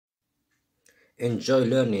Enjoy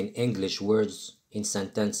learning English words in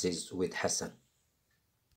sentences with Hassane.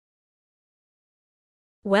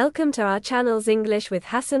 Welcome to our channels English with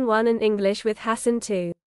Hassane 1 and English with Hassane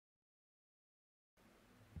 2.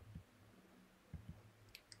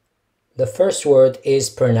 The first word is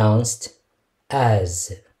pronounced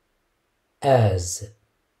as. As.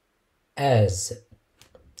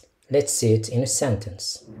 Let's see it in a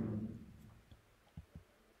sentence.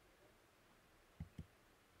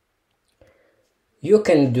 You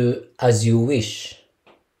can do as you wish.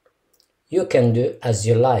 You can do as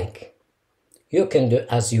you like. You can do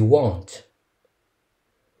as you want.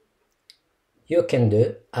 You can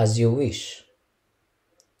do as you wish.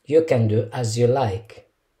 You can do as you like.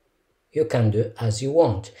 You can do as you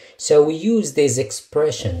want. So we use these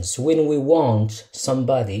expressions when we want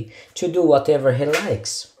somebody to do whatever he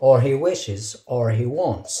likes, or he wishes, or he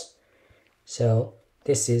wants. So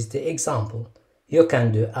this is the example. You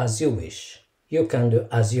can do as you wish. You can do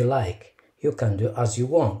as you like. You can do as you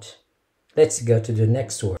want. Let's go to the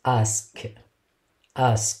next word. Ask.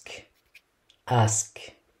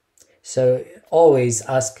 So always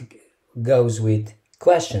ask goes with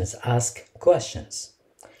questions. Ask questions.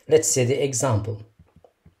 Let's see the example.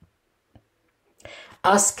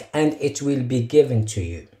 Ask and it will be given to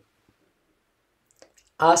you.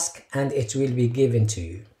 Ask and it will be given to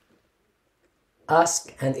you.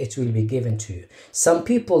 Ask and it will be given to you. Some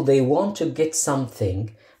people, they want to get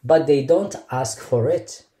something, but they don't ask for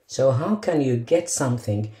it. So how can you get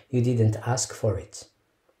something you didn't ask for it?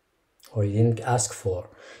 Or you didn't ask for?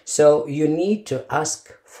 So you need to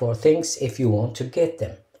ask for things if you want to get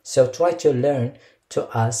them. So try to learn to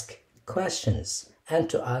ask questions and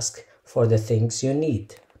to ask for the things you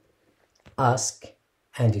need. Ask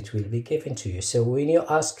and it will be given to you. So when you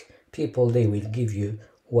ask people, they will give you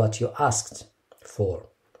what you asked for.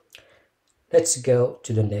 Let's go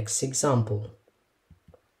to the next example.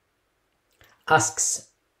 Asks.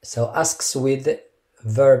 So asks with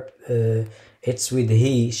verb, it's with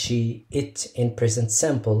he, she, it in present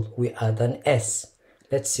simple. We add an S.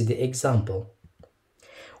 Let's see the example.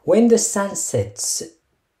 When the sun sets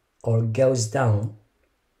or goes down,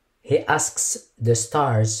 he asks the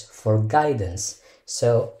stars for guidance.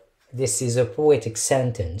 So this is a poetic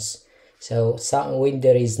sentence. So when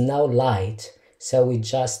there is no light, so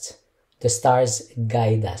the stars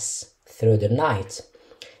guide us through the night.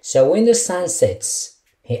 So when the sun sets,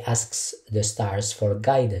 he asks the stars for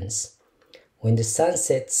guidance. When the sun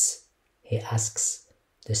sets, he asks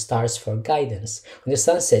the stars for guidance. When the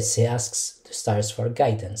sun sets, he asks the stars for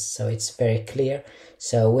guidance. So it's very clear.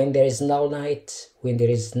 So when there is no light, when there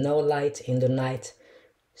is no light in the night,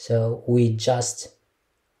 so we just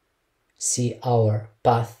see our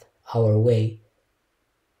path, our way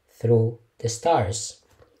through the stars.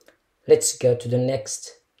 Let's go to the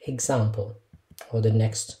next example or the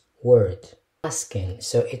next word. Asking.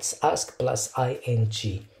 So it's ask plus ing.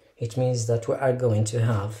 It means that we are going to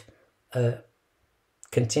have a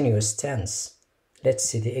continuous tense. Let's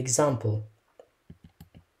see the example.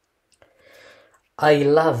 I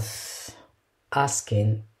love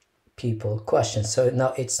asking people questions. So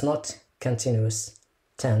now it's not continuous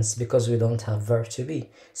tense because we don't have verb to be.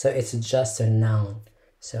 So it's just a noun.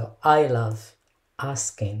 So I love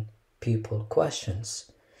asking people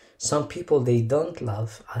questions. Some people, they don't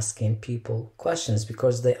love asking people questions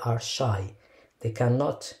because they are shy. They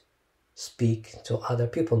cannot speak to other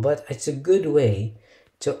people, but it's a good way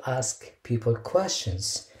to ask people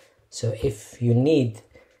questions. So if you need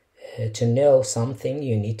to know something,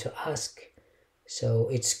 you need to ask. So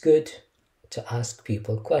it's good to ask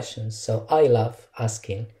people questions. So I love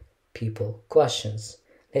asking people questions.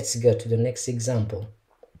 Let's go to the next example.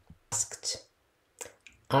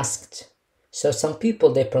 Asked. So some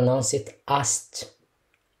people, they pronounce it asked.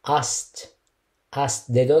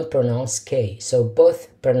 They don't pronounce K. So both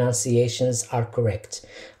pronunciations are correct.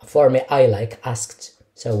 For me, I like asked,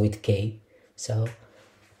 so with K. So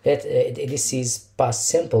this is past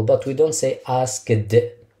simple, but we don't say asked.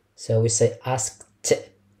 So we say asked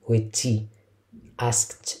with T.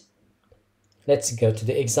 Asked. Let's go to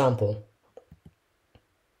the example.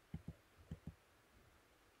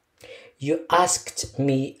 You asked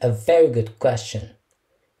me a very good question.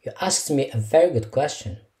 You asked me a very good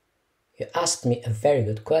question. You asked me a very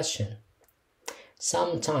good question.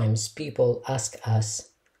 Sometimes people ask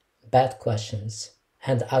us bad questions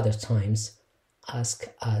and other times ask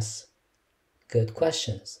us good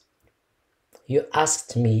questions. You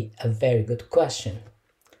asked me a very good question.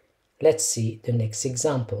 Let's see the next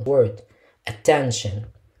example. Word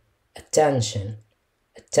attention.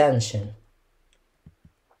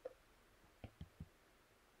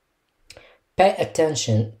 Pay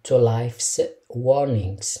attention to life's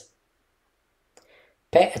warnings.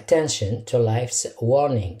 Pay attention to life's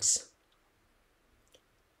warnings.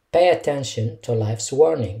 Pay attention to life's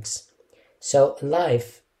warnings. So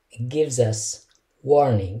life gives us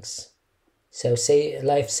warnings. So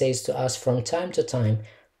life says to us from time to time,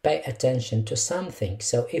 pay attention to something.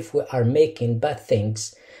 So if we are making bad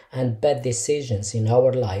things and bad decisions in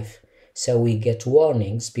our life, so we get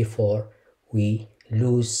warnings before we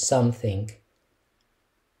lose something.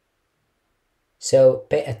 So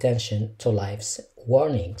pay attention to life's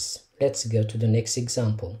warnings. Let's go to the next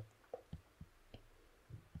example.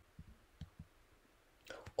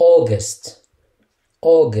 August.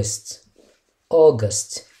 August.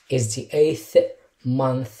 August is the 8th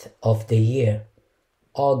month of the year.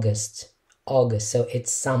 August. August. So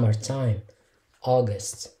it's summertime.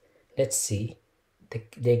 August. Let's see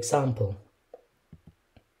the example.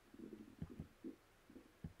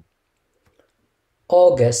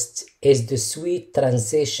 August is the sweet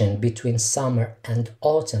transition between summer and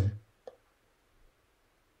autumn.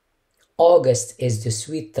 August is the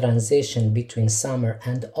sweet transition between summer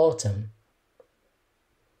and autumn.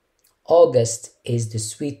 August is the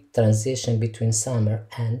sweet transition between summer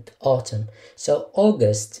and autumn. So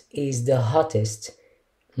August is the hottest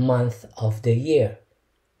month of the year.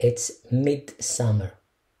 It's midsummer.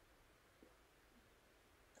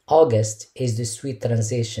 August is the sweet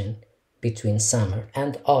transition between summer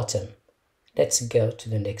and autumn. Let's go to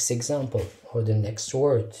the next example or the next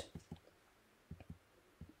word.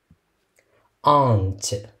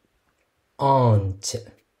 Aunt. Aunt.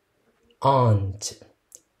 Aunt.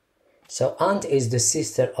 So aunt is the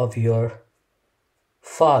sister of your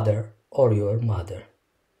father or your mother.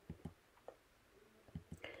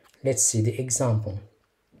 Let's see the example.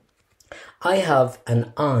 I have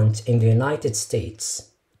an aunt in the United States.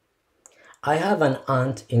 I have an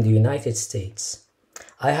aunt in the United States.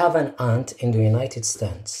 I have an aunt in the United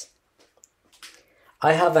States.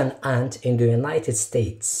 I have an aunt in the United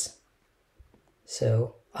States.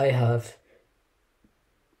 So I have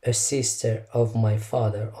a sister of my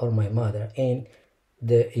father or my mother in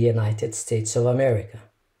the United States of America.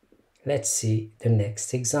 Let's see the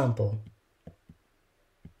next example.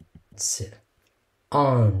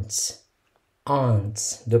 Aunts.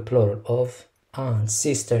 Aunts, the plural of aunts,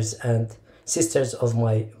 sisters and sisters of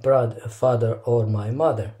my brother, father or my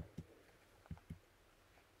mother.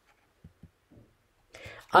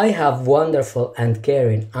 I have wonderful and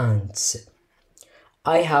caring aunts.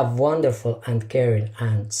 I have wonderful and caring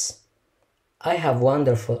aunts. I have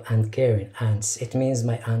wonderful and caring aunts. It means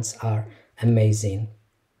my aunts are amazing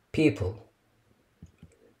people.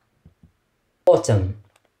 Autumn.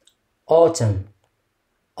 Autumn.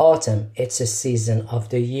 Autumn, it's a season of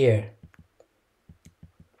the year.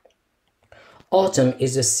 Autumn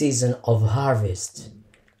is a season of harvest.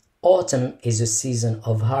 Autumn is a season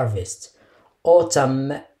of harvest.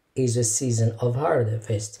 Autumn is a season of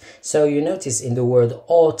harvest. So you notice in the word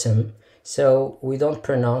autumn, so we don't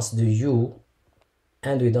pronounce the U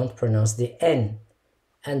and we don't pronounce the N.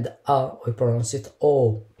 And we pronounce it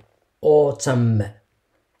O. Autumn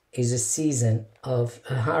is a season of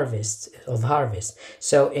harvest.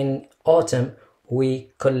 So in autumn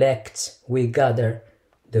we collect, we gather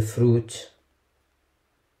the fruit.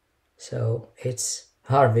 So it's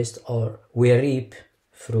harvest, or we reap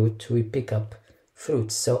fruit, we pick up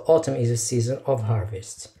fruits. So autumn is a season of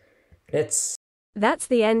harvest. That's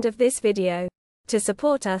the end of this video. To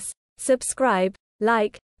support us, subscribe,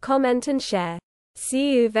 like, comment and share.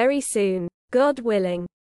 See you very soon, God willing.